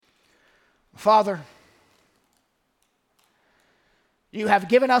Father, you have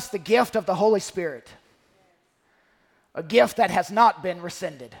given us the gift of the Holy Spirit, a gift that has not been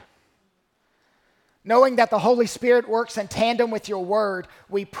rescinded. Knowing that the Holy Spirit works in tandem with your word,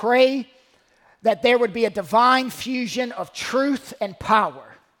 we pray that there would be a divine fusion of truth and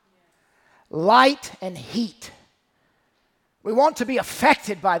power, light and heat. We want to be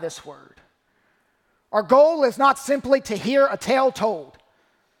affected by this word. Our goal is not simply to hear a tale told.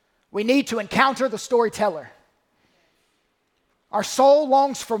 We need to encounter the storyteller. Our soul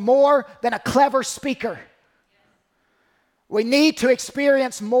longs for more than a clever speaker. We need to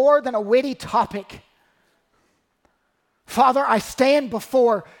experience more than a witty topic. Father, I stand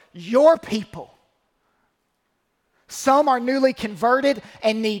before your people. Some are newly converted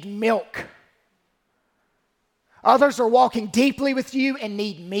and need milk. Others are walking deeply with you and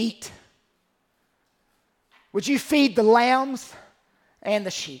need meat. Would you feed the lambs and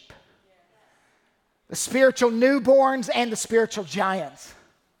the sheep, the spiritual newborns and the spiritual giants?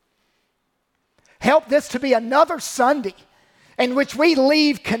 Help this to be another Sunday in which we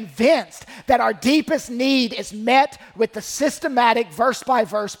leave convinced that our deepest need is met with the systematic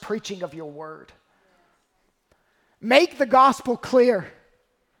verse-by-verse preaching of your word. Make the gospel clear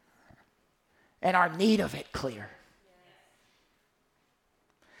and our need of it clear.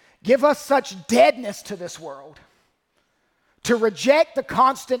 Give us such deadness to this world to reject the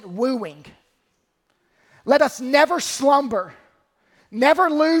constant wooing. Let us never slumber, never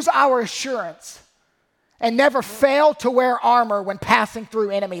lose our assurance, and never fail to wear armor when passing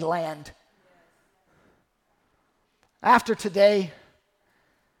through enemy land. After today,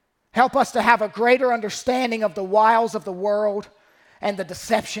 help us to have a greater understanding of the wiles of the world and the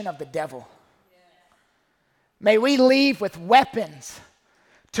deception of the devil. May we leave with weapons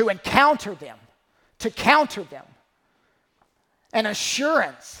to encounter them, to counter them, an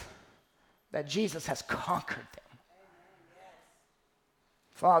assurance that Jesus has conquered them.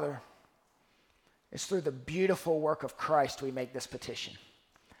 Father, it's through the beautiful work of Christ we make this petition.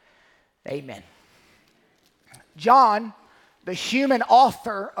 Amen. John, the human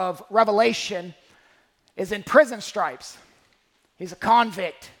author of Revelation, is in prison stripes. He's a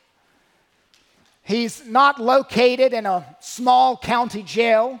convict. He's not located in a small county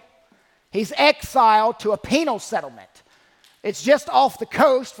jail. He's exiled to a penal settlement. It's just off the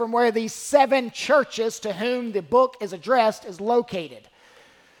coast from where these 7 churches to whom the book is addressed is located.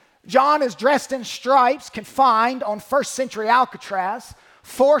 John is dressed in stripes, confined on first century Alcatraz,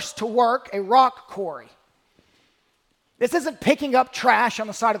 forced to work a rock quarry. This isn't picking up trash on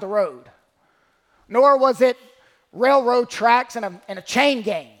the side of the road, nor was it railroad tracks and a chain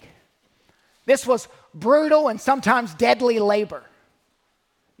gang. This was brutal and sometimes deadly labor.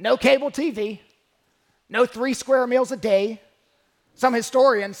 No cable TV, no 3 square meals a day. Some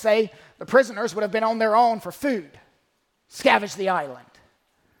historians say the prisoners would have been on their own for food, scavenge the island.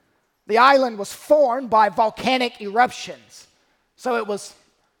 The island was formed by volcanic eruptions, so it was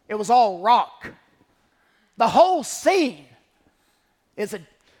all rock. The whole scene is a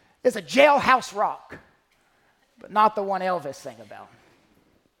jailhouse rock, but not the one Elvis sang about.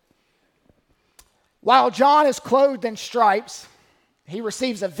 While John is clothed in stripes, he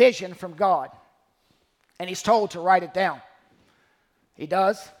receives a vision from God, and he's told to write it down. He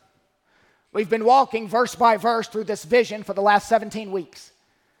does. We've been walking verse by verse through this vision for the last 17 weeks.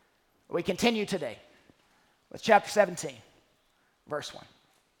 We continue today with chapter 17, verse 1.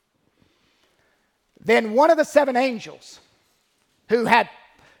 Then one of the 7 angels who had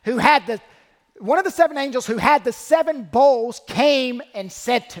the 7 bowls came and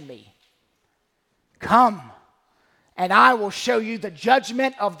said to me, "Come, and I will show you the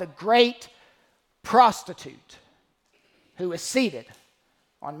judgment of the great prostitute who is seated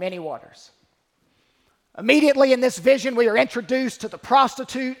on many waters." Immediately in this vision, we are introduced to the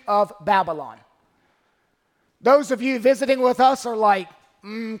prostitute of Babylon. Those of you visiting with us are like,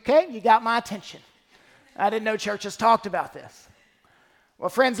 okay, you got my attention. I didn't know churches talked about this. Well,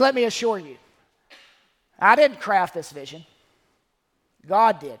 friends, let me assure you, I didn't craft this vision.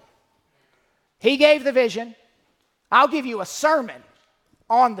 God did. He gave the vision. I'll give you a sermon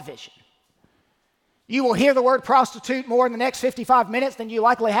on the vision. You will hear the word prostitute more in the next 55 minutes than you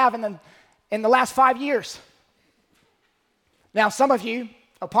likely have in the last 5 years. Now, some of you,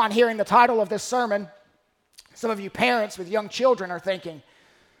 upon hearing the title of this sermon, some of you parents with young children are thinking,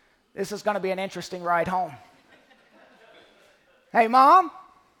 this is going to be an interesting ride home. Hey, Mom,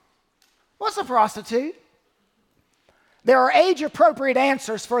 what's a prostitute? There are age-appropriate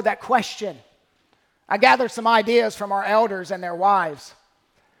answers for that question. I gathered some ideas from our elders and their wives.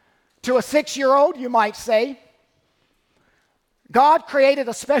 To a 6-year-old, you might say, God created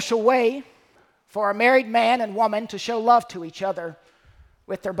a special way for a married man and woman to show love to each other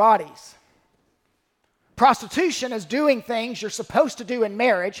with their bodies. Prostitution is doing things you're supposed to do in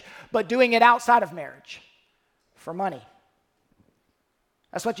marriage, but doing it outside of marriage for money.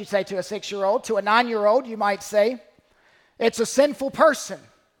 That's what you'd say to a 6-year-old. To a 9-year-old, you might say, it's a sinful person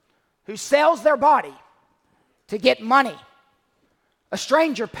who sells their body to get money. A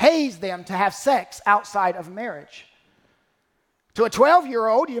stranger pays them to have sex outside of marriage. To a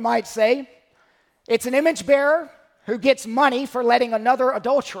 12-year-old, you might say, it's an image bearer who gets money for letting another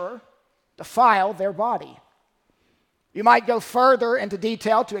adulterer defile their body. You might go further into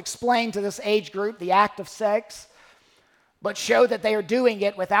detail to explain to this age group the act of sex, but show that they are doing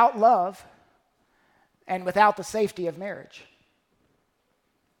it without love and without the safety of marriage.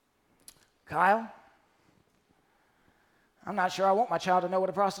 Kyle, I'm not sure I want my child to know what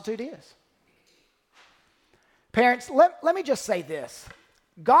a prostitute is. Parents, let me just say this.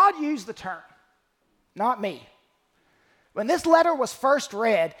 God used the term, not me. When this letter was first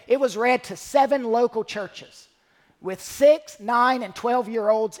read, it was read to 7 local churches with 6, 9, and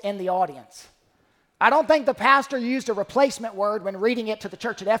 12-year-olds in the audience. I don't think the pastor used a replacement word when reading it to the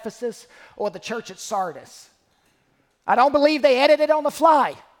church at Ephesus or the church at Sardis. I don't believe they edited on the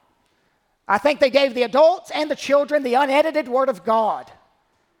fly. I think they gave the adults and the children the unedited word of God.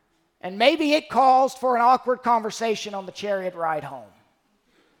 And maybe it caused for an awkward conversation on the chariot ride home.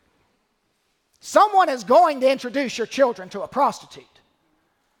 Someone is going to introduce your children to a prostitute,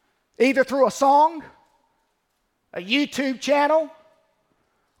 either through a song, a YouTube channel,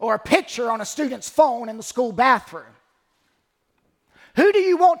 or a picture on a student's phone in the school bathroom. Who do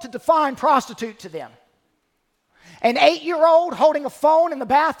you want to define prostitute to them? An 8-year-old holding a phone in the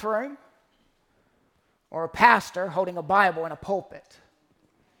bathroom, or a pastor holding a Bible in a pulpit?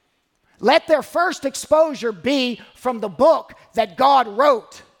 Let their first exposure be from the book that God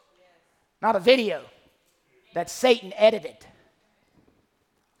wrote, not a video that Satan edited.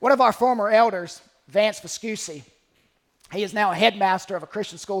 One of our former elders, Vance Viscusi, he is now a headmaster of a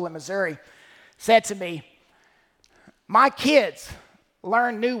Christian school in Missouri, said to me, my kids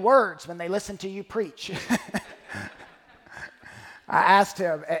learn new words when they listen to you preach. I asked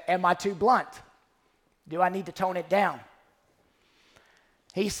him, am I too blunt? Do I need to tone it down?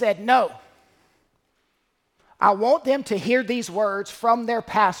 He said, no. I want them to hear these words from their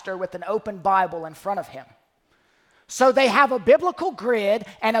pastor with an open Bible in front of him, so they have a biblical grid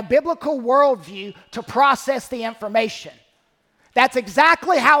and a biblical worldview to process the information. That's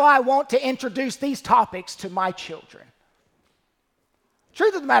exactly how I want to introduce these topics to my children.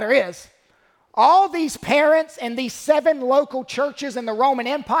 Truth of the matter is, all these parents in these 7 local churches in the Roman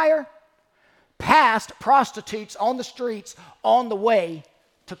Empire passed prostitutes on the streets on the way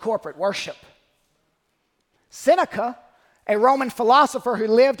to corporate worship. Seneca, a Roman philosopher who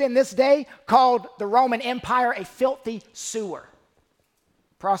lived in this day, called the Roman Empire a filthy sewer.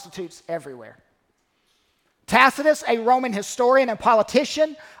 Prostitutes everywhere. Tacitus, a Roman historian and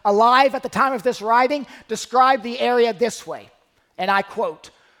politician alive at the time of this writing, described the area this way, and I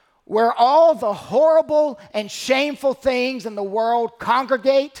quote, where all the horrible and shameful things in the world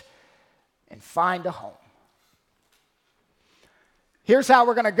congregate and find a home. Here's how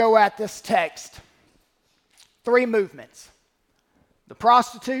we're going to go at this text. 3 movements: the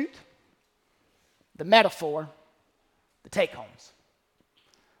prostitute, the metaphor, the take-homes.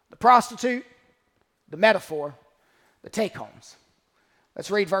 The prostitute, the metaphor, the take-homes.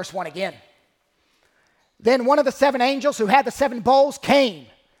 Let's read verse 1 again. Then one of the 7 angels who had the 7 bowls came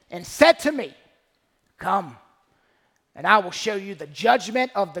and said to me, come, and I will show you the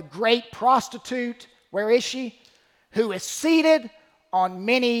judgment of the great prostitute. Where is she? Who is seated on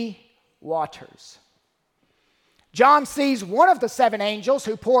many waters. John sees one of the 7 angels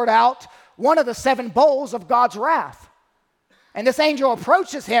who poured out one of the 7 bowls of God's wrath. And this angel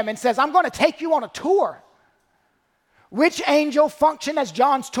approaches him and says, I'm going to take you on a tour. Which angel functioned as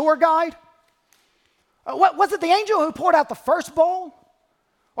John's tour guide? Was it the angel who poured out the first bowl?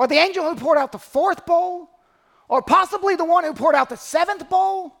 Or the angel who poured out the 4th bowl? Or possibly the one who poured out the 7th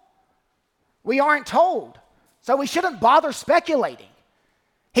bowl? We aren't told, so we shouldn't bother speculating.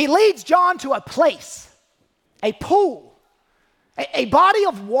 He leads John to a place, a pool, a body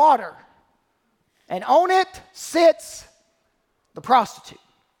of water, and on it sits the prostitute.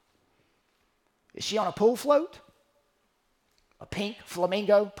 Is she on a pool float? A pink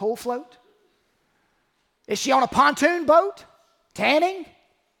flamingo pool float? Is she on a pontoon boat, tanning?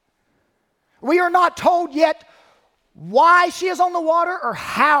 We are not told yet why she is on the water or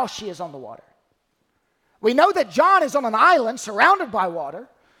how she is on the water. We know that John is on an island surrounded by water,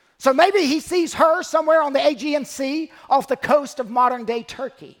 so maybe he sees her somewhere on the Aegean Sea off the coast of modern-day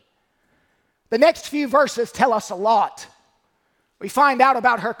Turkey. The next few verses tell us a lot. We find out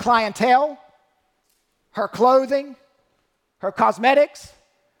about her clientele, her clothing, her cosmetics,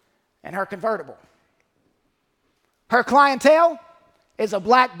 and her convertible. Her clientele is a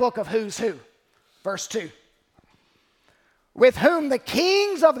black book of who's who. Verse 2. With whom the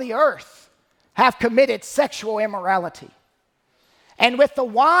kings of the earth have committed sexual immorality. And with the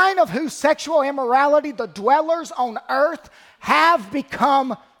wine of whose sexual immorality the dwellers on earth have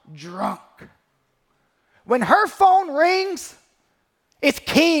become drunk. When her phone rings, it's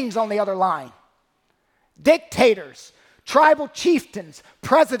kings on the other line. Dictators, tribal chieftains,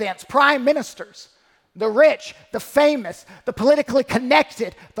 presidents, prime ministers, the rich, the famous, the politically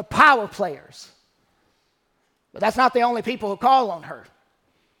connected, the power players. But that's not the only people who call on her.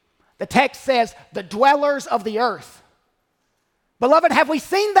 The text says, the dwellers of the earth. Beloved, have we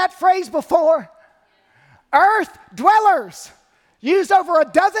seen that phrase before? Earth dwellers, used over a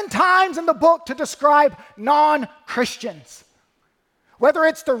dozen times in the book to describe non-Christians. Whether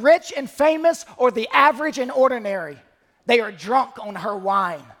it's the rich and famous or the average and ordinary, they are drunk on her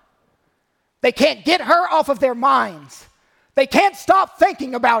wine. They can't get her off of their minds. They can't stop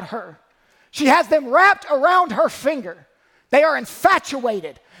thinking about her. She has them wrapped around her finger. They are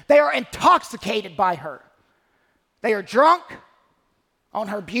infatuated. They are intoxicated by her. They are drunk on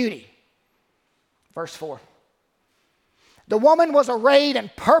her beauty. Verse 4. The woman was arrayed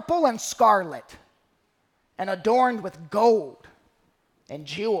in purple and scarlet and adorned with gold and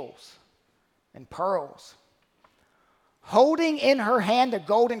jewels and pearls, holding in her hand a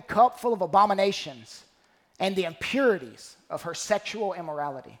golden cup full of abominations and the impurities of her sexual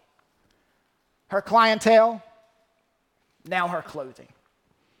immorality. Her clientele, now her clothing.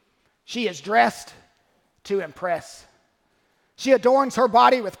 She is dressed to impress. She adorns her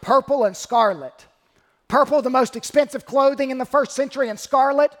body with purple and scarlet. Purple, the most expensive clothing in the first century, and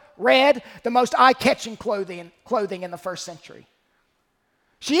scarlet, red, the most eye-catching clothing in the first century.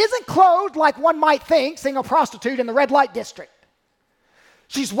 She isn't clothed like one might think, seeing a prostitute in the red light district.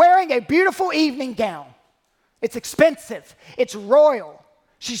 She's wearing a beautiful evening gown. It's expensive. It's royal.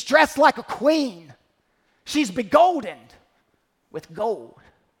 She's dressed like a queen. She's begoldened with gold.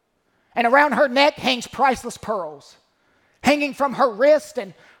 And around her neck hangs priceless pearls. Hanging from her wrist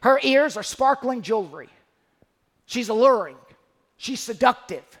and her ears are sparkling jewelry. She's alluring. She's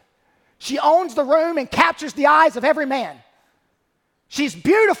seductive. She owns the room and captures the eyes of every man. She's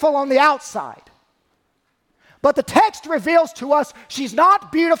beautiful on the outside. But the text reveals to us she's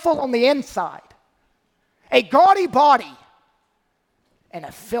not beautiful on the inside. A gaudy body and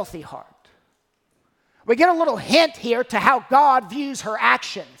a filthy heart. We get a little hint here to how God views her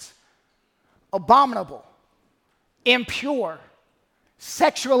actions. Abominable, impure,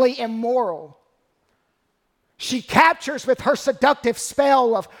 sexually immoral. She captures with her seductive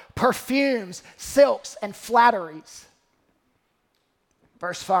spell of perfumes, silks, and flatteries.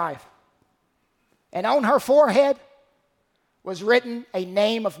 Verse 5. And on her forehead was written a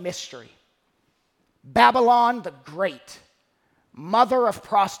name of mystery. Babylon the Great, mother of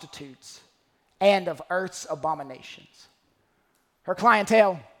prostitutes and of earth's abominations. Her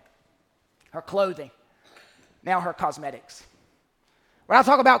clientele, her clothing, now her cosmetics. When I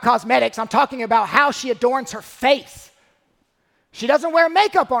talk about cosmetics, I'm talking about how she adorns her face. She doesn't wear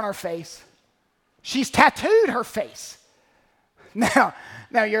makeup on her face. She's tattooed her face. Now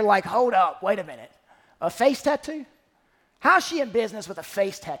you're like, hold up, wait a minute. A face tattoo? How's she in business with a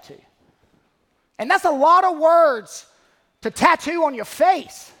face tattoo? And that's a lot of words to tattoo on your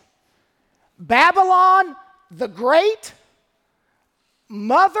face. Babylon the Great,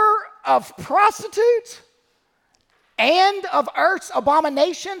 mother of prostitutes and of earth's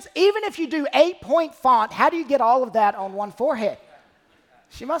abominations. Even if you do 8-point font, how do you get all of that on one forehead?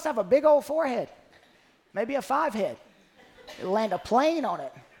 She must have a big old forehead, maybe a 5 head. It'll land a plane on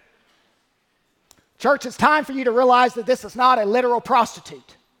it. Church, it's time for you to realize that this is not a literal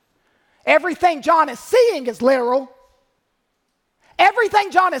prostitute. Everything John is seeing is literal. Everything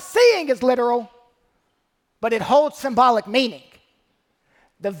John is seeing is literal, but it holds symbolic meaning.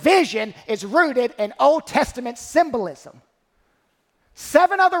 The vision is rooted in Old Testament symbolism.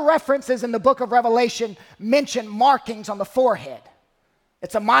 7 other references in the book of Revelation mention markings on the forehead.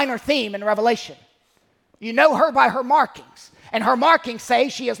 It's a minor theme in Revelation. You know her by her markings. And her markings say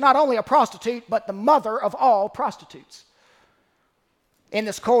she is not only a prostitute, but the mother of all prostitutes. In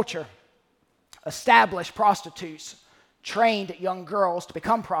this culture, established prostitutes trained young girls to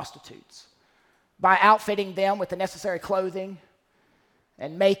become prostitutes by outfitting them with the necessary clothing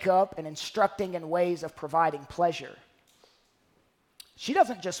and makeup and instructing in ways of providing pleasure. She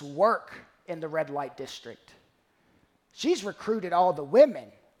doesn't just work in the red light district. She's recruited all the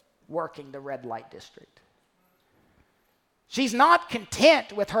women working the red light district. She's not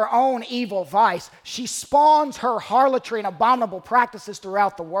content with her own evil vice. She spawns her harlotry and abominable practices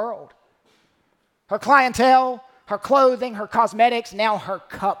throughout the world. Her clientele, her clothing, her cosmetics, now her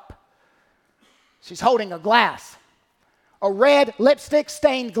cup. She's holding a glass, a red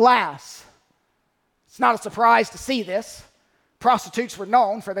lipstick-stained glass. It's not a surprise to see this. Prostitutes were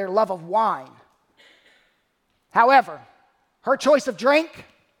known for their love of wine. However, her choice of drink,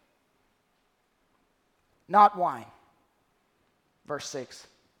 not wine. Verse 6.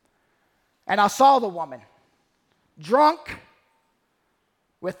 And I saw the woman drunk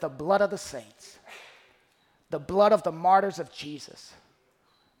with the blood of the saints, the blood of the martyrs of Jesus.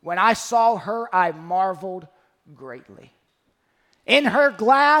 When I saw her, I marveled greatly. In her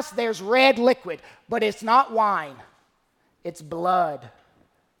glass, there's red liquid, but it's not wine. It's blood,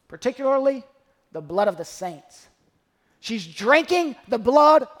 particularly the blood of the saints. She's drinking the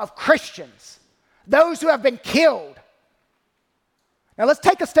blood of Christians, those who have been killed. Now let's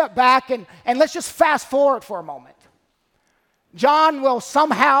take a step back and let's just fast forward for a moment. John will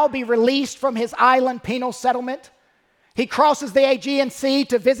somehow be released from his island penal settlement. He crosses the Aegean Sea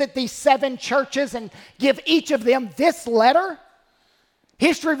to visit these 7 churches and give each of them this letter.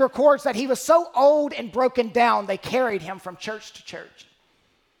 History records that he was so old and broken down, they carried him from church to church.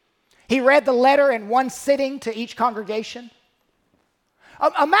 He read the letter in one sitting to each congregation.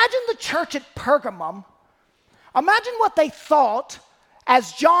 Imagine the church at Pergamum. Imagine what they thought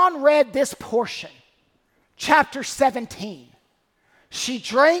as John read this portion, chapter 17. She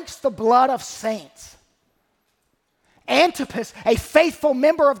drinks the blood of saints. Antipas, a faithful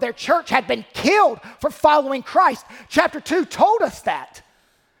member of their church, had been killed for following Christ. Chapter 2 told us that.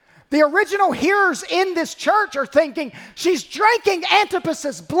 The original hearers in this church are thinking, she's drinking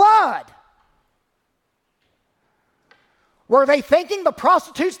Antipas's blood. Were they thinking the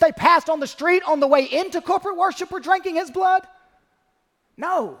prostitutes they passed on the street on the way into corporate worship were drinking his blood?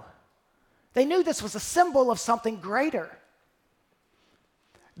 No. They knew this was a symbol of something greater.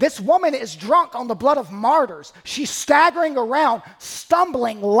 This woman is drunk on the blood of martyrs. She's staggering around,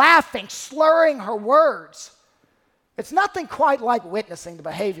 stumbling, laughing, slurring her words. It's nothing quite like witnessing the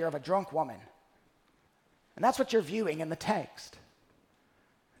behavior of a drunk woman. And that's what you're viewing in the text.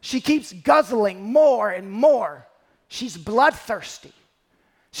 She keeps guzzling more and more. She's bloodthirsty.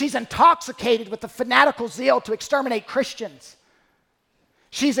 She's intoxicated with the fanatical zeal to exterminate Christians.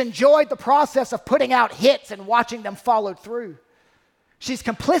 She's enjoyed the process of putting out hits and watching them followed through. She's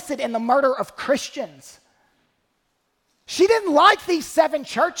complicit in the murder of Christians. She didn't like these 7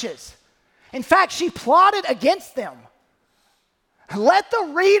 churches. In fact, she plotted against them. Let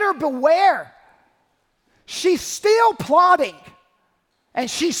the reader beware. She's still plotting, and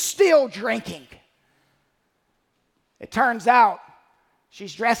she's still drinking. It turns out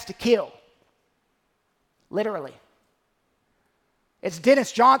she's dressed to kill, literally. It's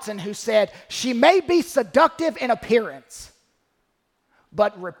Dennis Johnson who said, she may be seductive in appearance,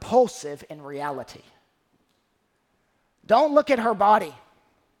 but repulsive in reality. Don't look at her body.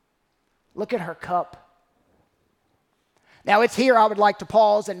 Look at her cup. Now, it's here I would like to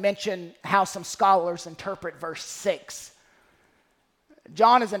pause and mention how some scholars interpret verse 6.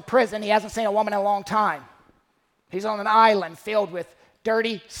 John is in prison. He hasn't seen a woman in a long time. He's on an island filled with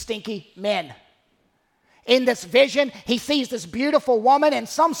dirty, stinky men. In this vision, he sees this beautiful woman, and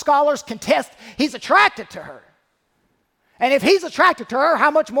some scholars contest he's attracted to her. And if he's attracted to her, how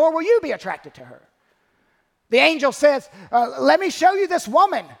much more will you be attracted to her? The angel says, let me show you this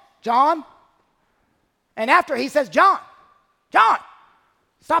woman, John. And after he says, John,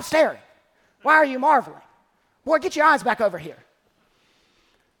 stop staring. Why are you marveling? Boy, get your eyes back over here.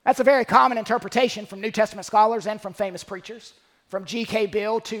 That's a very common interpretation from New Testament scholars and from famous preachers, from G.K.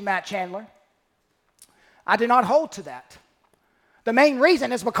 Bill to Matt Chandler. I do not hold to that. The main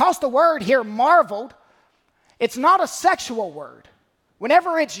reason is because the word here, marveled, it's not a sexual word.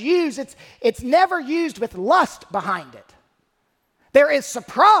 Whenever it's used, it's never used with lust behind it. There is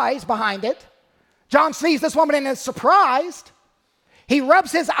surprise behind it. John sees this woman and is surprised. He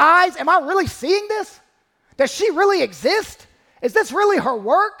rubs his eyes. Am I really seeing this? Does she really exist? Is this really her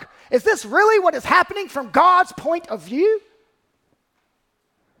work? Is this really what is happening from God's point of view?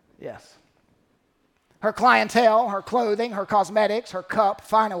 Yes. Her clientele, her clothing, her cosmetics, her cup,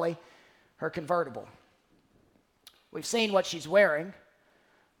 finally, her convertible. We've seen what she's wearing,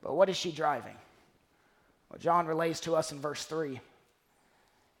 but what is she driving? Well, John relays to us in verse 3.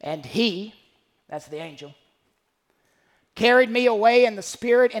 And he, that's the angel, carried me away in the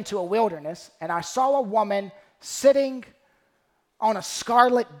spirit into a wilderness, and I saw a woman sitting on a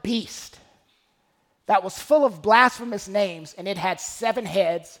scarlet beast that was full of blasphemous names, and it had 7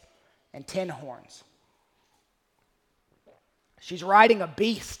 heads and 10 horns. She's riding a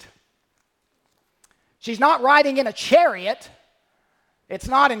beast. She's not riding in a chariot. It's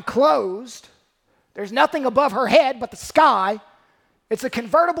not enclosed. There's nothing above her head but the sky. It's a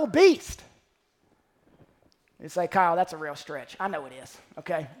convertible beast. You say, Kyle, that's a real stretch. I know it is,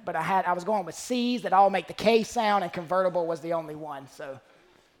 okay? But I was going with C's that all make the K sound, and convertible was the only one. So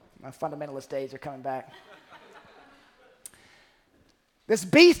my fundamentalist days are coming back. This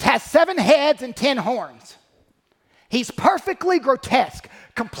beast has 7 heads and 10 horns. He's perfectly grotesque,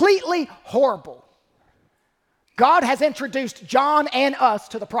 completely horrible. God has introduced John and us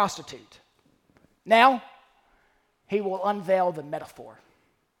to the prostitute. Now, he will unveil the metaphor.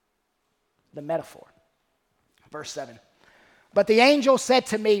 The metaphor. Verse 7. But the angel said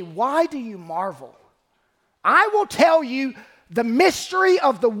to me, why do you marvel? I will tell you the mystery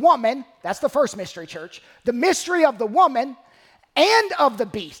of the woman. That's the first mystery, church. The mystery of the woman and of the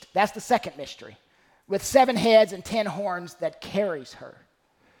beast. That's the second mystery. With 7 heads and 10 horns that carries her.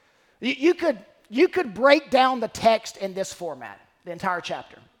 You could break down the text in this format, the entire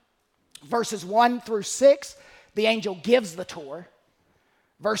chapter. Verses 1 through 6, the angel gives the Torah.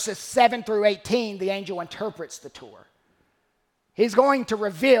 Verses 7 through 18, the angel interprets the Torah. He's going to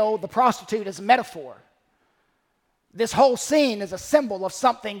reveal the prostitute as a metaphor. This whole scene is a symbol of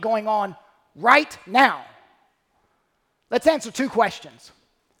something going on right now. Let's answer 2 questions,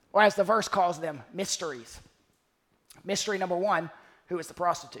 or as the verse calls them, mysteries. Mystery number 1, who is the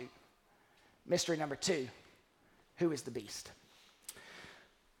prostitute? Mystery number 2, who is the beast?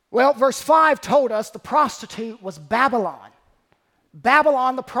 Well, verse 5 told us the prostitute was Babylon.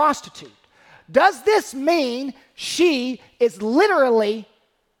 Babylon the prostitute. Does this mean she is literally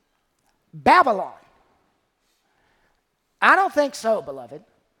Babylon? I don't think so, beloved.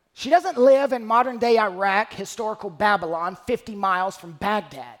 She doesn't live in modern-day Iraq, historical Babylon, 50 miles from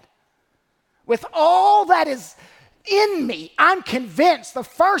Baghdad. With all that is in me, I'm convinced the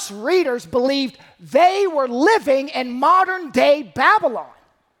first readers believed they were living in modern-day Babylon.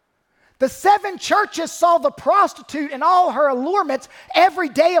 The 7 churches saw the prostitute and all her allurements every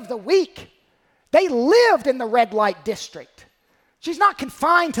day of the week. They lived in the red light district. She's not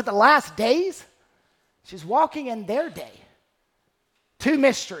confined to the last days. She's walking in their day. 2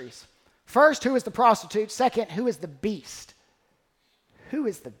 mysteries. First, who is the prostitute? Second, who is the beast? Who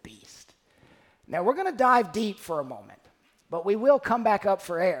is the beast? Now, we're going to dive deep for a moment, but we will come back up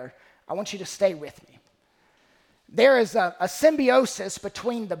for air. I want you to stay with me. There is a symbiosis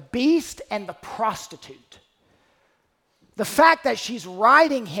between the beast and the prostitute. The fact that she's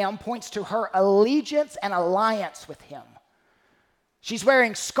riding him points to her allegiance and alliance with him. She's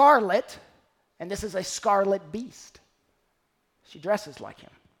wearing scarlet, and this is a scarlet beast. She dresses like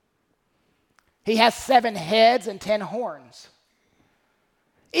him. He has 7 heads and 10 horns.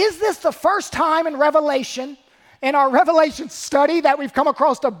 Is this the first time in Revelation, in our Revelation study, that we've come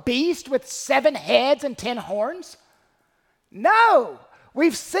across a beast with 7 heads and 10 horns? No,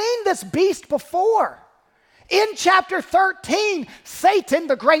 we've seen this beast before. In chapter 13, Satan,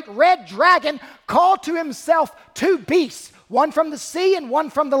 the great red dragon, called to himself 2 beasts, one from the sea and one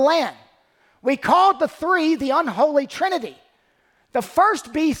from the land. We called the 3 the unholy trinity. The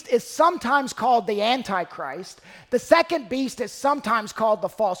first beast is sometimes called the Antichrist. The second beast is sometimes called the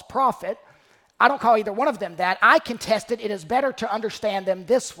false prophet. I don't call either one of them that. I contested it is better to understand them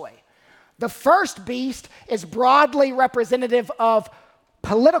this way. The first beast is broadly representative of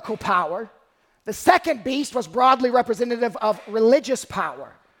political power. The second beast was broadly representative of religious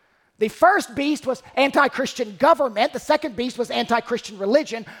power. The first beast was anti-Christian government. The second beast was anti-Christian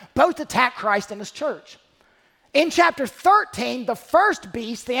religion. Both attack Christ and his church. In chapter 13, the first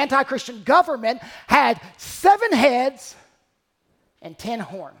beast, the anti-Christian government, had 7 heads and 10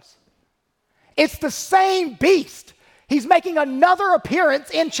 horns. It's the same beast. He's making another appearance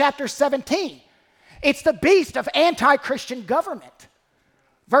in chapter 17. It's the beast of anti-Christian government.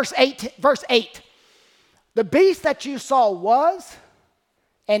 Verse 8. The beast that you saw was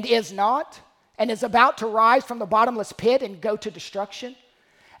and is not and is about to rise from the bottomless pit and go to destruction.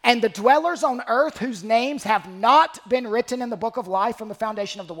 And the dwellers on earth whose names have not been written in the book of life from the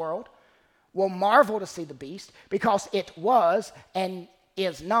foundation of the world will marvel to see the beast, because it was and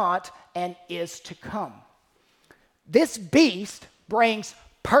is not and is to come. This beast brings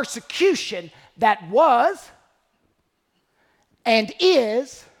persecution that was and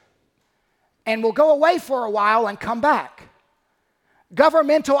is and will go away for a while and come back.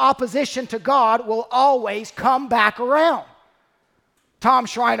 Governmental opposition to God will always come back around. Tom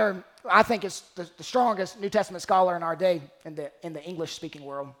Schreiner, I think, is the strongest New Testament scholar in our day in the English-speaking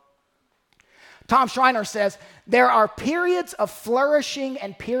world. Tom Schreiner says, there are periods of flourishing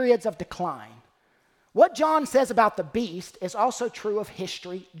and periods of decline. What John says about the beast is also true of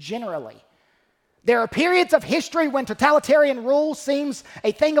history generally. There are periods of history when totalitarian rule seems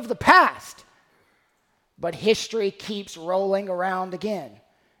a thing of the past, but history keeps rolling around again,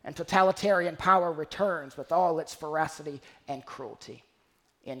 and totalitarian power returns with all its ferocity and cruelty.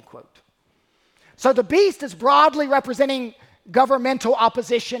 End quote. So the beast is broadly representing governmental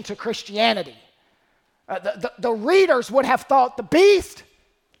opposition to Christianity. The readers would have thought the beast,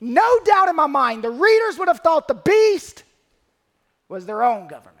 no doubt in my mind, the readers would have thought the beast was their own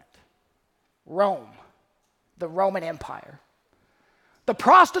government. Rome, the Roman Empire. The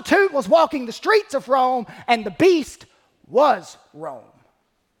prostitute was walking the streets of Rome, and the beast was Rome.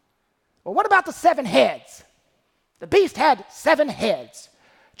 Well, what about the 7 heads? The beast had 7 heads.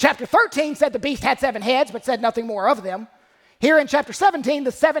 Chapter 13 said the beast had 7 heads, but said nothing more of them. Here in chapter 17,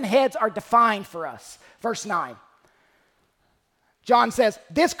 the 7 heads are defined for us. Verse 9. John says,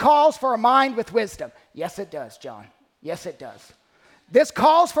 this calls for a mind with wisdom. Yes, it does, John. Yes, it does. This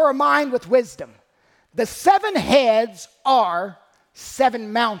calls for a mind with wisdom. The 7 heads are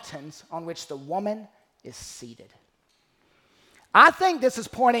 7 mountains on which the woman is seated. I think this is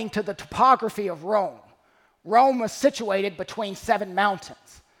pointing to the topography of Rome. Rome was situated between 7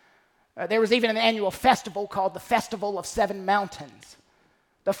 mountains. There was even an annual festival called the Festival of 7 Mountains.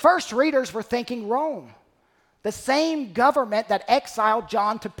 The first readers were thinking Rome, the same government that exiled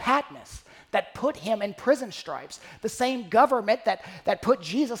John to Patmos, that put him in prison stripes, the same government that put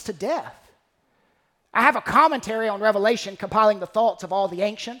Jesus to death. I have a commentary on Revelation compiling the thoughts of all the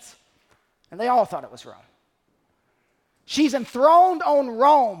ancients, and they all thought it was Rome. She's enthroned on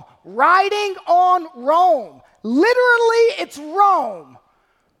Rome, riding on Rome. Literally, it's Rome.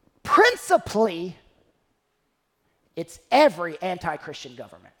 Principally, it's every anti-Christian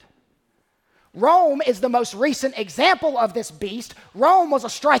government. Rome is the most recent example of this beast. Rome was a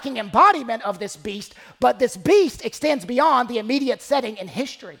striking embodiment of this beast, but this beast extends beyond the immediate setting in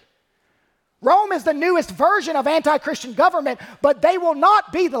history. Rome is the newest version of anti-Christian government, but they will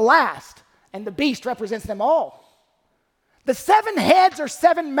not be the last, and the beast represents them all. The 7 heads are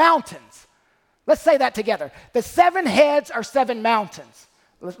 7 mountains. Let's say that together. The 7 heads are 7 mountains.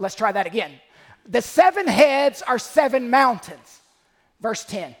 Let's try that again. The 7 heads are 7 mountains. Verse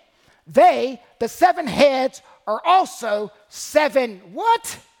 10. They, the 7 heads, are also 7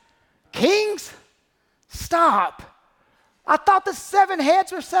 what? Kings? Stop. I thought the 7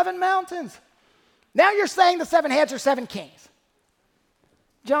 heads were 7 mountains. Now you're saying the 7 heads are 7 kings.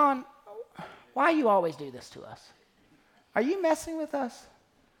 John, why you always do this to us? Are you messing with us?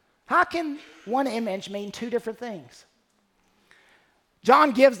 How can one image mean 2 different things?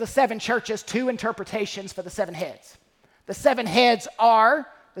 John gives the 7 churches 2 interpretations for the 7 heads. The 7 heads are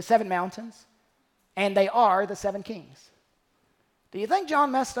the 7 mountains, and they are the 7 kings. Do you think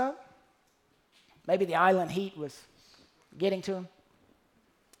John messed up? Maybe the island heat was getting to him?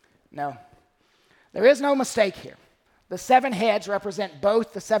 No. There is no mistake here. The 7 heads represent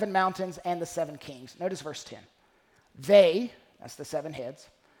both the 7 mountains and the 7 kings. Notice verse 10. They, that's the 7 heads,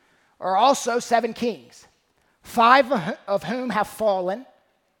 are also 7 kings, 5 of whom have fallen,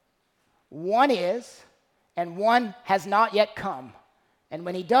 1 is, and 1 has not yet come. And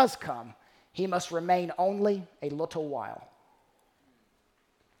when he does come, he must remain only a little while.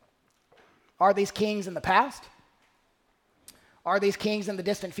 Are these kings in the past? Are these kings in the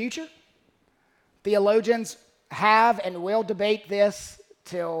distant future? Theologians have and will debate this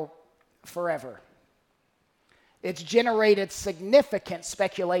till forever. It's generated significant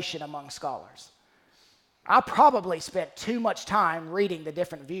speculation among scholars. I probably spent too much time reading the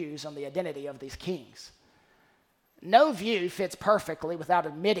different views on the identity of these kings. No view fits perfectly without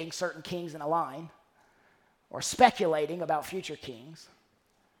admitting certain kings in a line or speculating about future kings.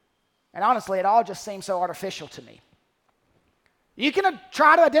 And honestly, it all just seems so artificial to me. You can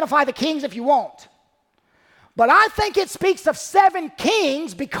try to identify the kings if you want, but I think it speaks of 7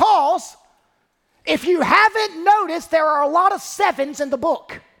 kings because if you haven't noticed, there are a lot of 7s in the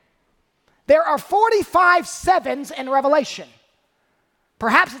book. There are 45 7s in Revelation.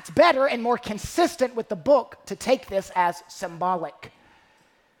 Perhaps it's better and more consistent with the book to take this as symbolic.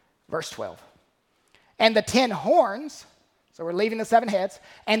 Verse 12. And the 10 horns, so we're leaving the 7 heads,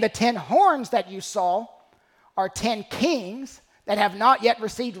 and the 10 horns that you saw are 10 kings that have not yet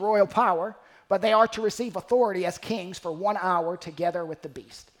received royal power, but they are to receive authority as kings for 1 hour together with the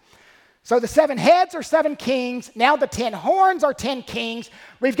beast. So the 7 heads are 7 kings. Now the 10 horns are 10 kings.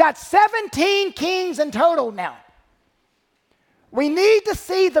 We've got 17 kings in total now. We need to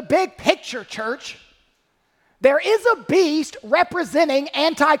see the big picture, church. There is a beast representing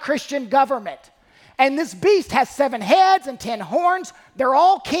anti-Christian government. And this beast has 7 heads and 10 horns. They're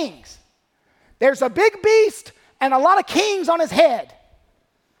all kings. There's a big beast and a lot of kings on his head.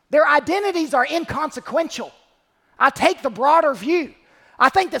 Their identities are inconsequential. I take the broader view. I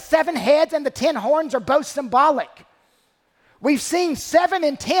think the 7 heads and the 10 horns are both symbolic. We've seen 7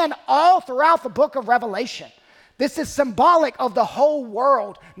 and 10 all throughout the book of Revelation. This is symbolic of the whole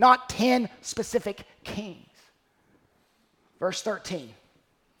world, not 10 specific kings. Verse 13.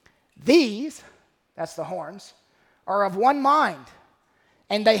 These, that's the horns, are of one mind,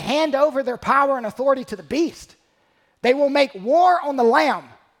 and they hand over their power and authority to the beast. They will make war on the Lamb,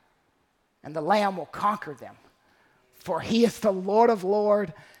 and the Lamb will conquer them. For he is the Lord of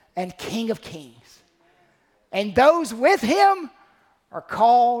lords and King of kings. And those with him are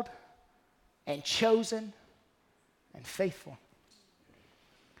called and chosen and faithful.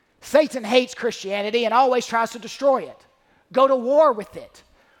 Satan hates Christianity and always tries to destroy it, go to war with it.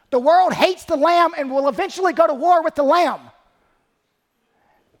 The world hates the Lamb and will eventually go to war with the Lamb.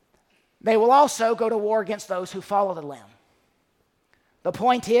 They will also go to war against those who follow the Lamb. The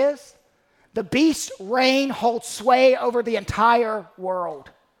point is, the beast's reign holds sway over the entire world,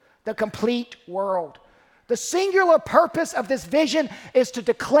 the complete world. The singular purpose of this vision is to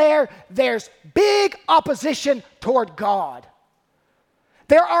declare there's big opposition toward God.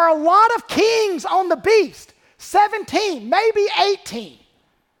 There are a lot of kings on the beast, 17, maybe 18.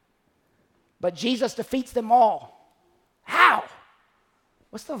 But Jesus defeats them all. How?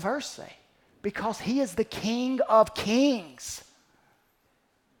 What's the verse say? Because he is the King of kings.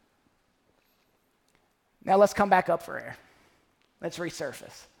 Now let's come back up for air. Let's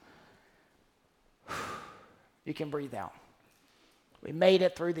resurface. You can breathe out. We made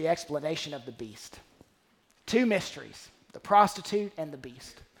it through the explanation of the beast. 2 mysteries, the prostitute and the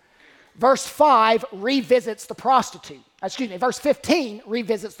beast. Verse 5 revisits the prostitute. Verse 15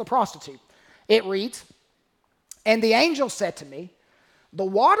 revisits the prostitute. It reads, "And the angel said to me, the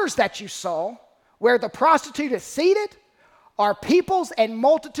waters that you saw, where the prostitute is seated, are peoples and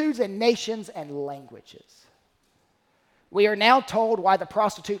multitudes and nations and languages." We are now told why the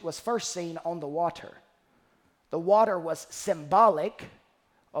prostitute was first seen on the water. The water was symbolic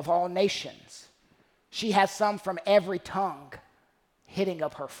of all nations. She has some from every tongue hitting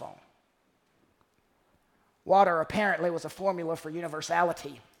up her phone. Water apparently was a formula for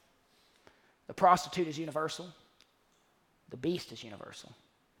universality. The prostitute is universal. The beast is universal.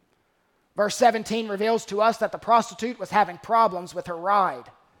 Verse 17 reveals to us that the prostitute was having problems with her ride.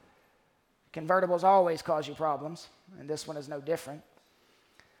 Convertibles always cause you problems, and this one is no different.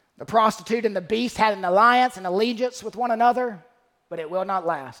 The prostitute and the beast had an alliance and allegiance with one another, but it will not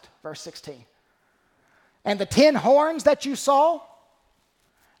last. Verse 16. "And the 10 horns that you saw,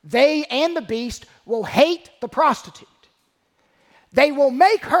 they and the beast will hate the prostitute. They will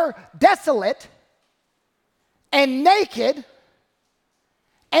make her desolate and naked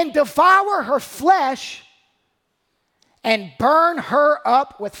and devour her flesh and burn her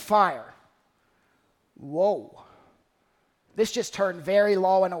up with fire." Whoa. This just turned very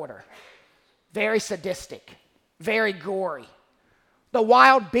Law and Order, very sadistic, very gory. The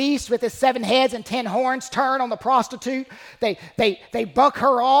wild beast with his 7 heads and 10 horns turn on the prostitute. They buck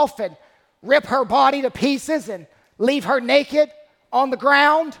her off and rip her body to pieces and leave her naked on the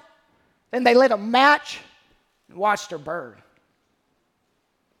ground. Then they lit a match and watched her burn.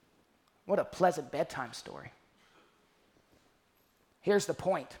 What a pleasant bedtime story. Here's the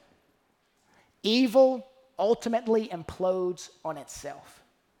point. Evil ultimately implodes on itself.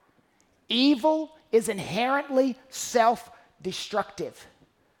 Evil is inherently self-destructive.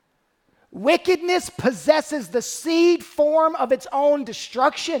 Wickedness possesses the seed form of its own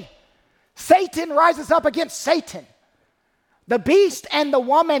destruction. Satan rises up against Satan. The beast and the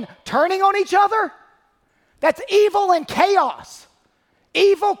woman turning on each other, that's evil and chaos.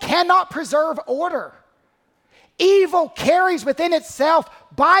 Evil cannot preserve order. Evil carries within itself,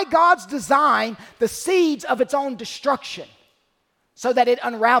 by God's design, the seeds of its own destruction so that it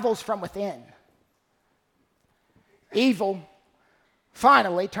unravels from within. Evil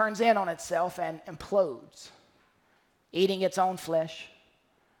finally turns in on itself and implodes, eating its own flesh,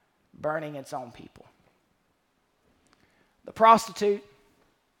 burning its own people. The prostitute,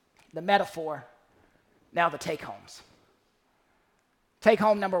 the metaphor, now the take-homes. Take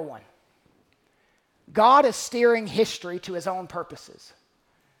home number 1. God is steering history to his own purposes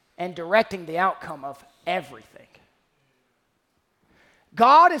and directing the outcome of everything.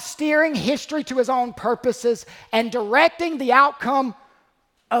 God is steering history to his own purposes and directing the outcome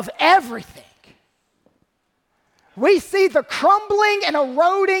of everything. We see the crumbling and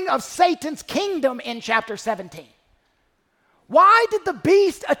eroding of Satan's kingdom in chapter 17. Why did the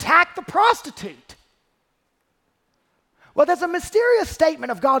beast attack the prostitute? Well, there's a mysterious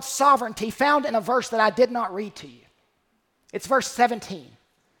statement of God's sovereignty found in a verse that I did not read to you. It's verse 17,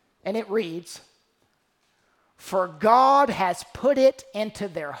 and it reads, "For God has put it into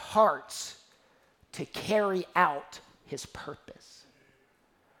their hearts to carry out his purpose."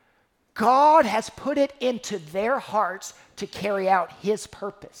 God has put it into their hearts to carry out his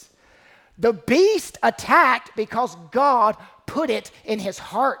purpose. The beast attacked because God put it in his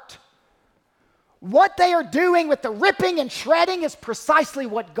heart. What they are doing with the ripping and shredding is precisely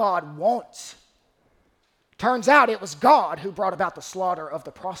what God wants. Turns out it was God who brought about the slaughter of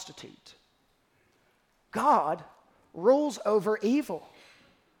the prostitute. God rules over evil.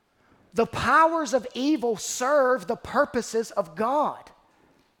 The powers of evil serve the purposes of God.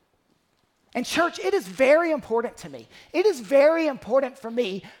 And church, it is very important to me. It is very important for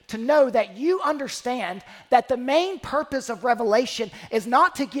me to know that you understand that the main purpose of Revelation is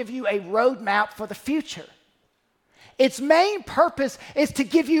not to give you a roadmap for the future. Its main purpose is to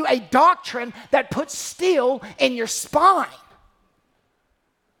give you a doctrine that puts steel in your spine.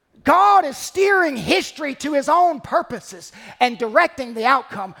 God is steering history to his own purposes and directing the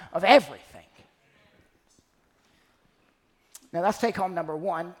outcome of everything. Now that's take home number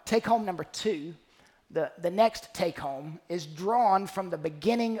one. Take home number two, the next take home is drawn from the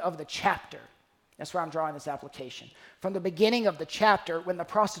beginning of the chapter. That's where I'm drawing this application. From the beginning of the chapter when the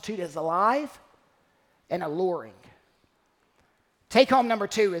prostitute is alive and alluring. Take home number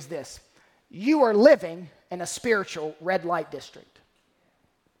two is this: you are living in a spiritual red light district.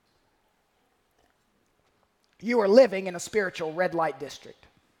 You are living in a spiritual red light district.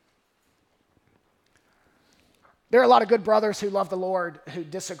 There are a lot of good brothers who love the Lord who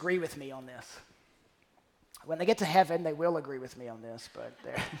disagree with me on this. When they get to heaven, they will agree with me on this, but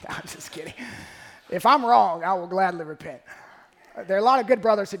I'm just kidding. If I'm wrong, I will gladly repent. There are a lot of good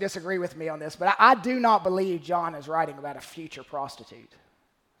brothers who disagree with me on this, but I do not believe John is writing about a future prostitute.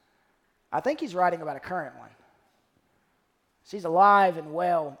 I think he's writing about a current one. She's alive and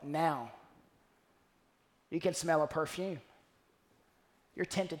well now. You can smell her perfume. You're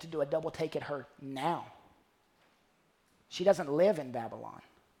tempted to do a double take at her now. She doesn't live in Babylon.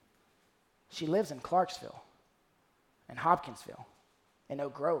 She lives in Clarksville, in Hopkinsville, in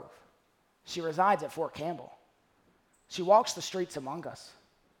Oak Grove. She resides at Fort Campbell. She walks the streets among us.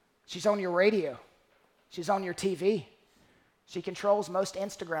 She's on your radio. She's on your TV. She controls most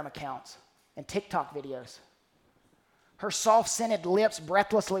Instagram accounts and TikTok videos. Her soft-scented lips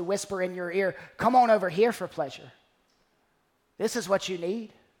breathlessly whisper in your ear, "Come on over here for pleasure. This is what you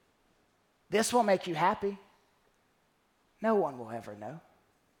need. This will make you happy." No one will ever know.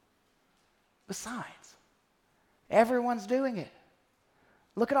 Besides, everyone's doing it.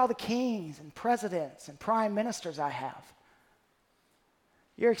 Look at all the kings and presidents and prime ministers I have.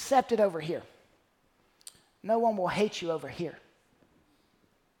 You're accepted over here. No one will hate you over here.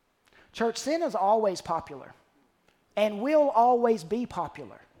 Church, sin is always popular and will always be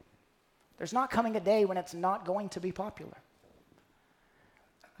popular. There's not coming a day when it's not going to be popular.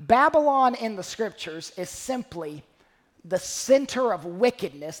 Babylon in the scriptures is simply the center of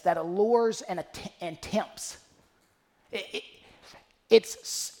wickedness that allures and tempts.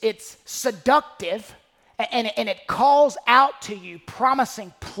 It's seductive and it calls out to you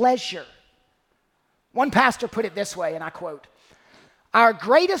promising pleasure. One pastor put it this way, and I quote, "Our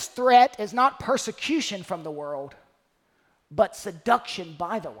greatest threat is not persecution from the world, but seduction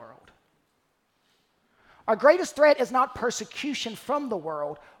by the world." Our greatest threat is not persecution from the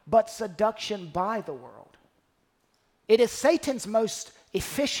world, but seduction by the world. It is Satan's most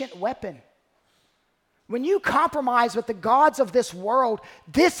efficient weapon. When you compromise with the gods of this world,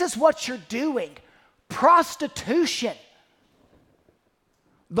 this is what you're doing: prostitution.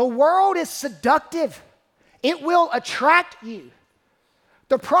 The world is seductive. It will attract you.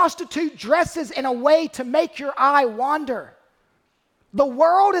 The prostitute dresses in a way to make your eye wander. The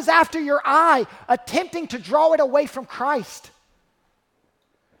world is after your eye, attempting to draw it away from Christ.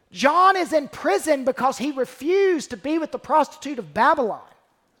 John is in prison because he refused to be with the prostitute of Babylon.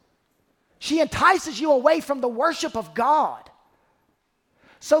 She entices you away from the worship of God.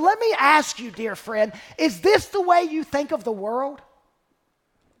 So let me ask you, dear friend, is this the way you think of the world?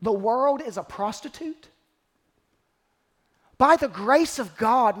 The world is a prostitute? By the grace of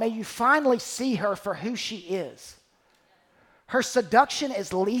God, may you finally see her for who she is. Her seduction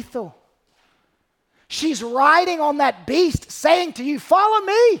is lethal. She's riding on that beast saying to you, "Follow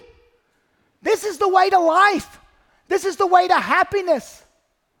me. This is the way to life. This is the way to happiness.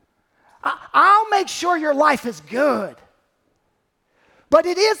 I'll make sure your life is good." But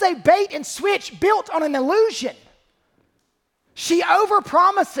it is a bait and switch built on an illusion. She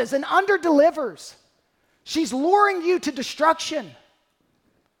overpromises and underdelivers. She's luring you to destruction.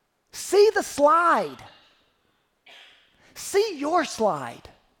 See the slide. See your slide.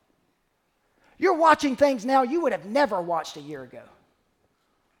 You're watching things now you would have never watched a year ago.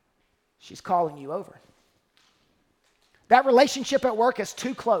 She's calling you over. That relationship at work is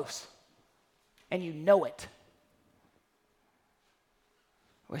too close, and you know it.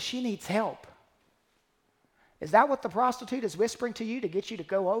 Well, she needs help. Is that what the prostitute is whispering to you to get you to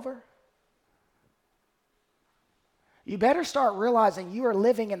go over? You better start realizing you are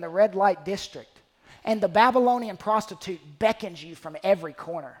living in the red light district, and the Babylonian prostitute beckons you from every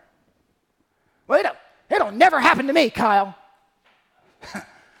corner. Well, it'll never happen to me, Kyle.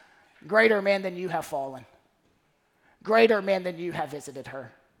 Greater men than you have fallen. Greater men than you have visited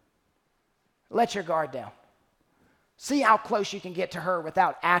her. Let your guard down. See how close you can get to her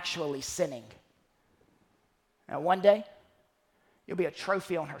without actually sinning. And one day, you'll be a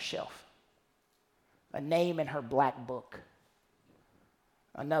trophy on her shelf, a name in her black book.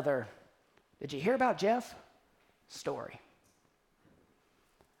 Another, did you hear about Jeff? Story.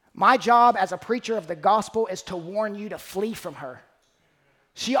 My job as a preacher of the gospel is to warn you to flee from her.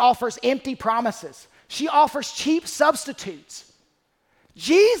 She offers empty promises. She offers cheap substitutes.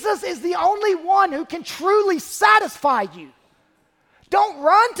 Jesus is the only one who can truly satisfy you. Don't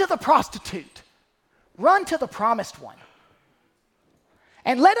run to the prostitute. Run to the promised one.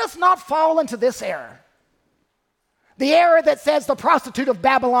 And let us not fall into this error. The error that says the prostitute of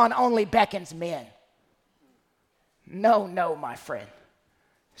Babylon only beckons men. No, my friend.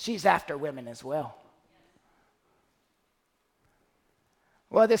 She's after women as well.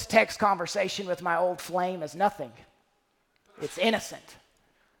 Well, this text conversation with my old flame is nothing. It's innocent.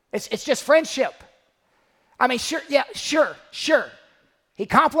 It's just friendship. I mean, sure. He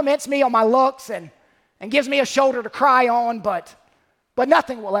compliments me on my looks and gives me a shoulder to cry on, but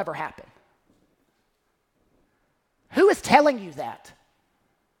nothing will ever happen. Who is telling you that?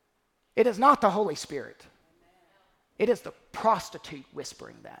 It is not the Holy Spirit. It is the prostitute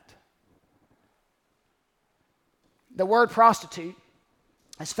whispering that. The word prostitute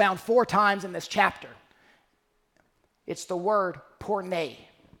is found 4 times in this chapter. It's the word porne.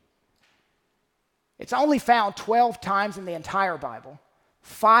 It's only found 12 times in the entire Bible.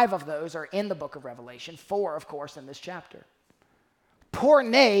 5 of those are in the book of Revelation, 4, of course, in this chapter.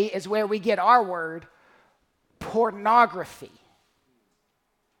 Porne is where we get our word pornography,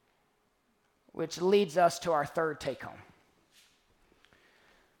 which leads us to our third take home.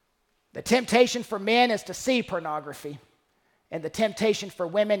 The temptation for men is to see pornography, and the temptation for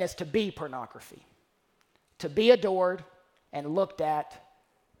women is to be pornography, to be adored and looked at,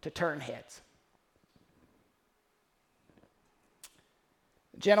 to turn heads.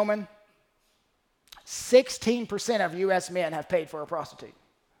 Gentlemen, 16% of U.S. men have paid for a prostitute.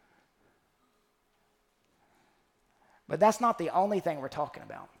 But that's not the only thing we're talking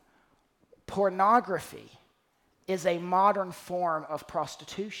about. Pornography is a modern form of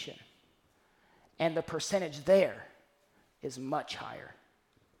prostitution, and the percentage there is much higher.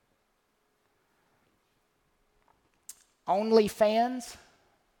 OnlyFans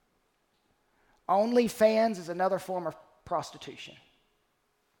is another form of prostitution.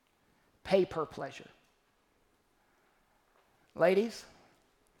 Pay per pleasure. Ladies,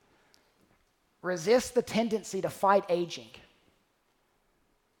 resist the tendency to fight aging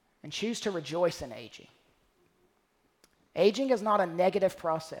and choose to rejoice in aging. Aging is not a negative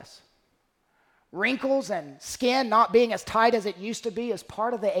process. Wrinkles and skin not being as tight as it used to be is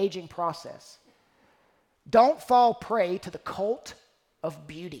part of the aging process. Don't fall prey to the cult of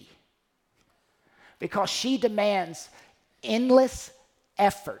beauty, because she demands endless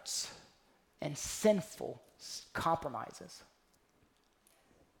efforts and sinful compromises.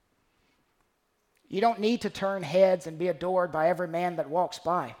 You don't need to turn heads and be adored by every man that walks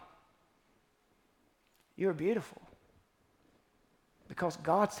by. You're beautiful because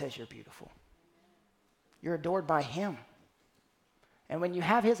God says you're beautiful. You're adored by Him. And when you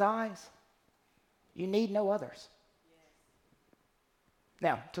have His eyes, you need no others.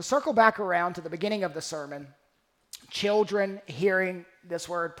 Now, to circle back around to the beginning of the sermon, children hearing this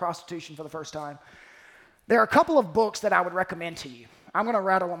word prostitution for the first time, there are a couple of books that I would recommend to you. I'm going to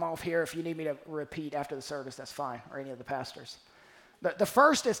rattle them off here. If you need me to repeat after the service, that's fine, or any of the pastors. The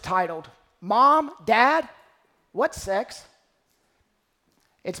first is titled, Mom, Dad, What's Sex?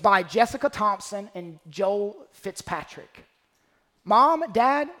 It's by Jessica Thompson and Joel Fitzpatrick. Mom,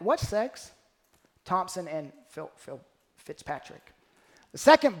 Dad, What's Sex? Thompson and Phil Fitzpatrick. The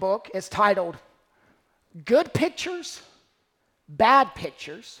second book is titled, Good Pictures, Bad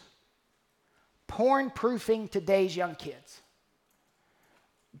Pictures, Porn Proofing Today's Young Kids.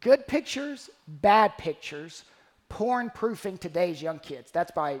 Good Pictures, Bad Pictures, Porn-Proofing Today's Young Kids.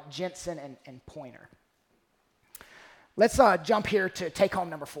 That's by Jensen and Pointer. Let's jump here to take home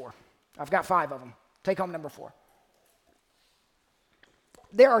number 4. I've got 5 of them. Take home number 4.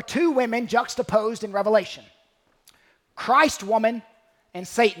 There are 2 women juxtaposed in Revelation. Christ woman and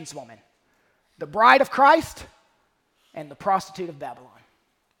Satan's woman. The bride of Christ and the prostitute of Babylon.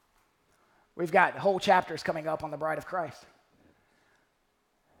 We've got whole chapters coming up on the bride of Christ.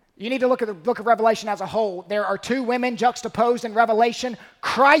 You need to look at the book of Revelation as a whole. There are 2 women juxtaposed in Revelation,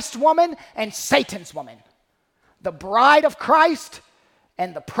 Christ's woman and Satan's woman. The bride of Christ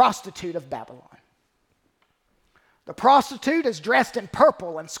and the prostitute of Babylon. The prostitute is dressed in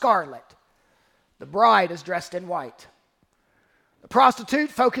purple and scarlet. The bride is dressed in white. The prostitute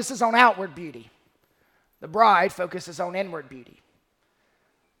focuses on outward beauty. The bride focuses on inward beauty.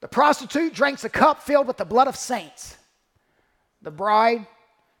 The prostitute drinks a cup filled with the blood of saints. The bride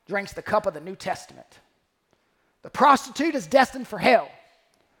drinks the cup of the New Testament. The prostitute is destined for hell.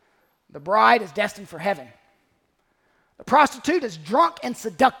 The bride is destined for heaven. The prostitute is drunk and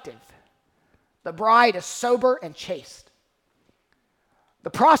seductive. The bride is sober and chaste. The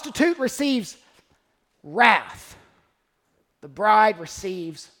prostitute receives wrath. The bride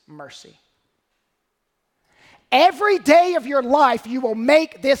receives mercy. Every day of your life, you will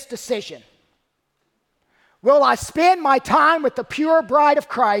make this decision. Will I spend my time with the pure bride of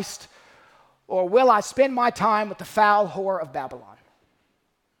Christ, or will I spend my time with the foul whore of Babylon?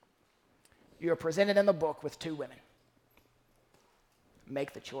 You are presented in the book with 2 women.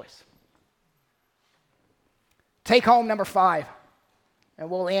 Make the choice. Take home number 5, and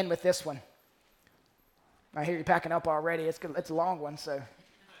we'll end with this one. I hear you packing up already. It's a long one, so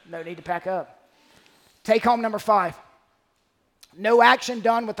no need to pack up. Take home number 5. No action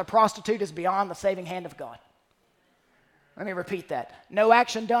done with the prostitute is beyond the saving hand of God. Let me repeat that. No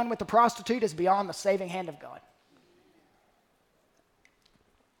action done with the prostitute is beyond the saving hand of God.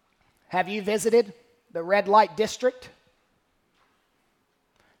 Have you visited the red light district?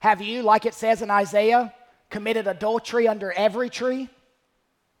 Have you, like it says in Isaiah, committed adultery under every tree?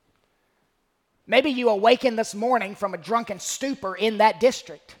 Maybe you awakened this morning from a drunken stupor in that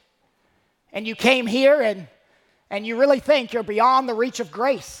district. And you came here and you really think you're beyond the reach of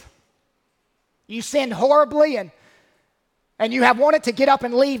grace. You sinned horribly and you have wanted to get up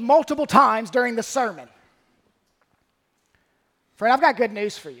and leave multiple times during the sermon. Friend, I've got good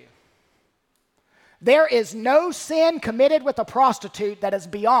news for you. There is no sin committed with a prostitute that is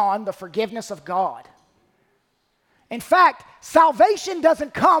beyond the forgiveness of God. In fact, salvation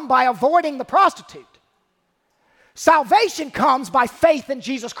doesn't come by avoiding the prostitute. Salvation comes by faith in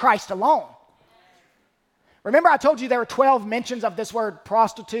Jesus Christ alone. Remember I told you there were 12 mentions of this word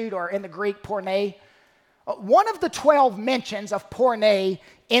prostitute, or in the Greek, porne? One of the 12 mentions of porne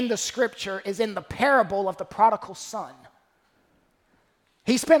in the scripture is in the parable of the prodigal son.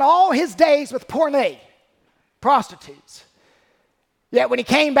 He spent all his days with porne, prostitutes. Yet when he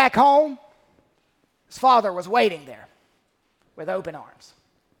came back home, his father was waiting there with open arms.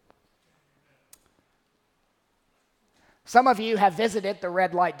 Some of you have visited the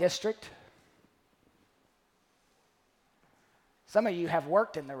red light district. Some of you have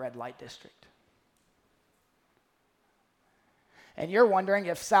worked in the red light district. And you're wondering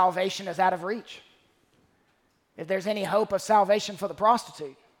if salvation is out of reach, if there's any hope of salvation for the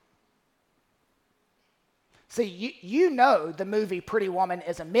prostitute. See, you know the movie Pretty Woman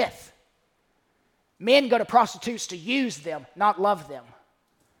is a myth. Men go to prostitutes to use them, not love them.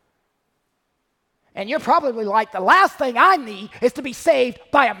 And you're probably like, the last thing I need is to be saved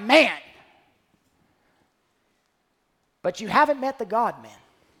by a man. But you haven't met the God-man.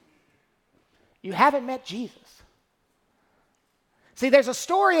 You haven't met Jesus. See, there's a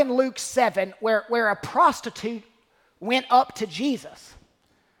story in Luke 7 where a prostitute went up to Jesus.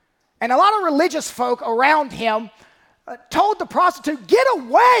 And a lot of religious folk around him told the prostitute, get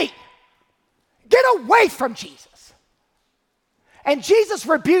away from Jesus. And Jesus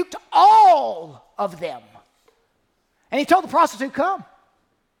rebuked all of them. And he told the prostitute, come.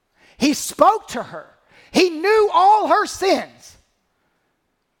 He spoke to her. He knew all her sins.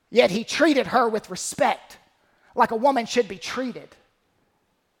 Yet he treated her with respect, like a woman should be treated.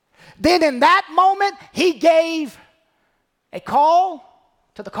 Then in that moment, he gave a call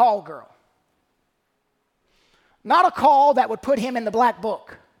to the call girl. Not a call that would put him in the black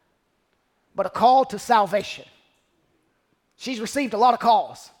book, but a call to salvation. She's received a lot of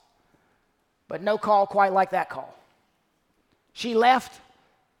calls, but no call quite like that call. She left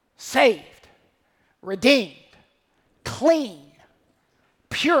saved, redeemed, clean,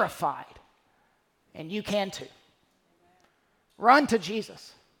 purified, and you can too. Run to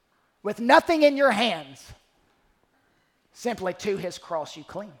Jesus. with nothing in your hands, simply to his cross you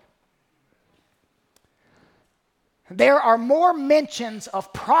cling. There are more mentions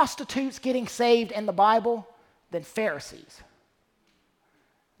of prostitutes getting saved in the Bible than Pharisees.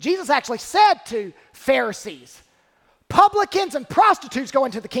 Jesus actually said to Pharisees, publicans and prostitutes go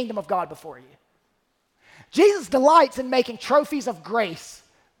into the kingdom of God before you. Jesus delights in making trophies of grace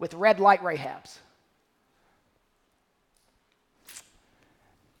with red light Rahabs.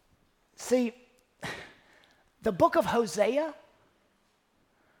 See, the book of Hosea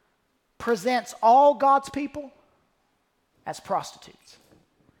presents all God's people as prostitutes.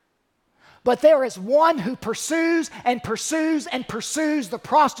 But there is one who pursues and pursues and pursues the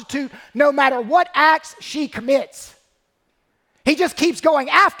prostitute no matter what acts she commits. He just keeps going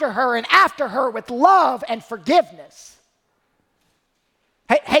after her and after her with love and forgiveness.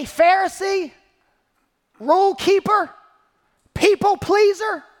 Hey, Pharisee, rule keeper, people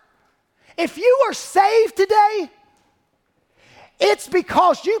pleaser, if you are saved today, it's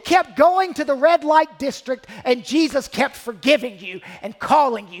because you kept going to the red light district and Jesus kept forgiving you and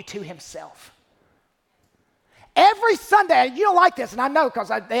calling you to himself. Every Sunday, you don't like this, and I know because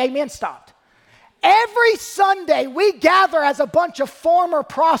the amen stopped. Every Sunday, we gather as a bunch of former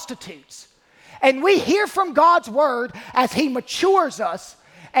prostitutes, and we hear from God's word as he matures us,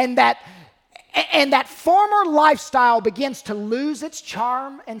 and that former lifestyle begins to lose its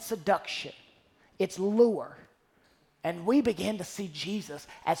charm and seduction, its lure. And we begin to see Jesus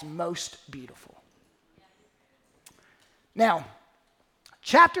as most beautiful. Now,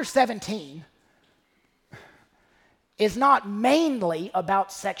 chapter 17 is not mainly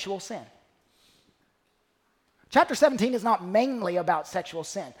about sexual sin. Chapter 17 is not mainly about sexual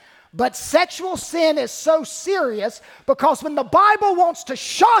sin. But sexual sin is so serious because when the Bible wants to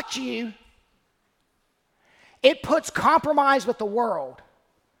shock you, it puts compromise with the world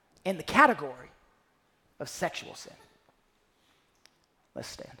in the category of sexual sin. Let's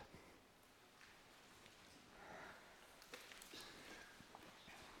stand.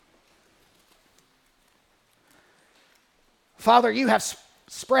 Father, you have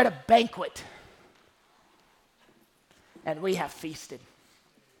spread a banquet, and we have feasted.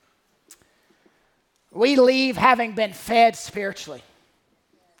 We leave having been fed spiritually,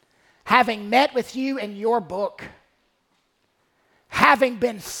 having met with you in your book, having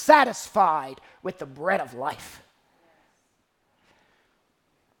been satisfied with the bread of life.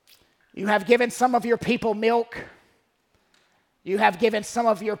 You have given some of your people milk. You have given some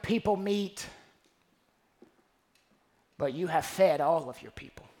of your people meat. But you have fed all of your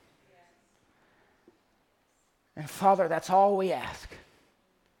people. And Father, that's all we ask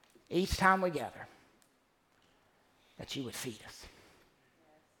each time we gather, that you would feed us.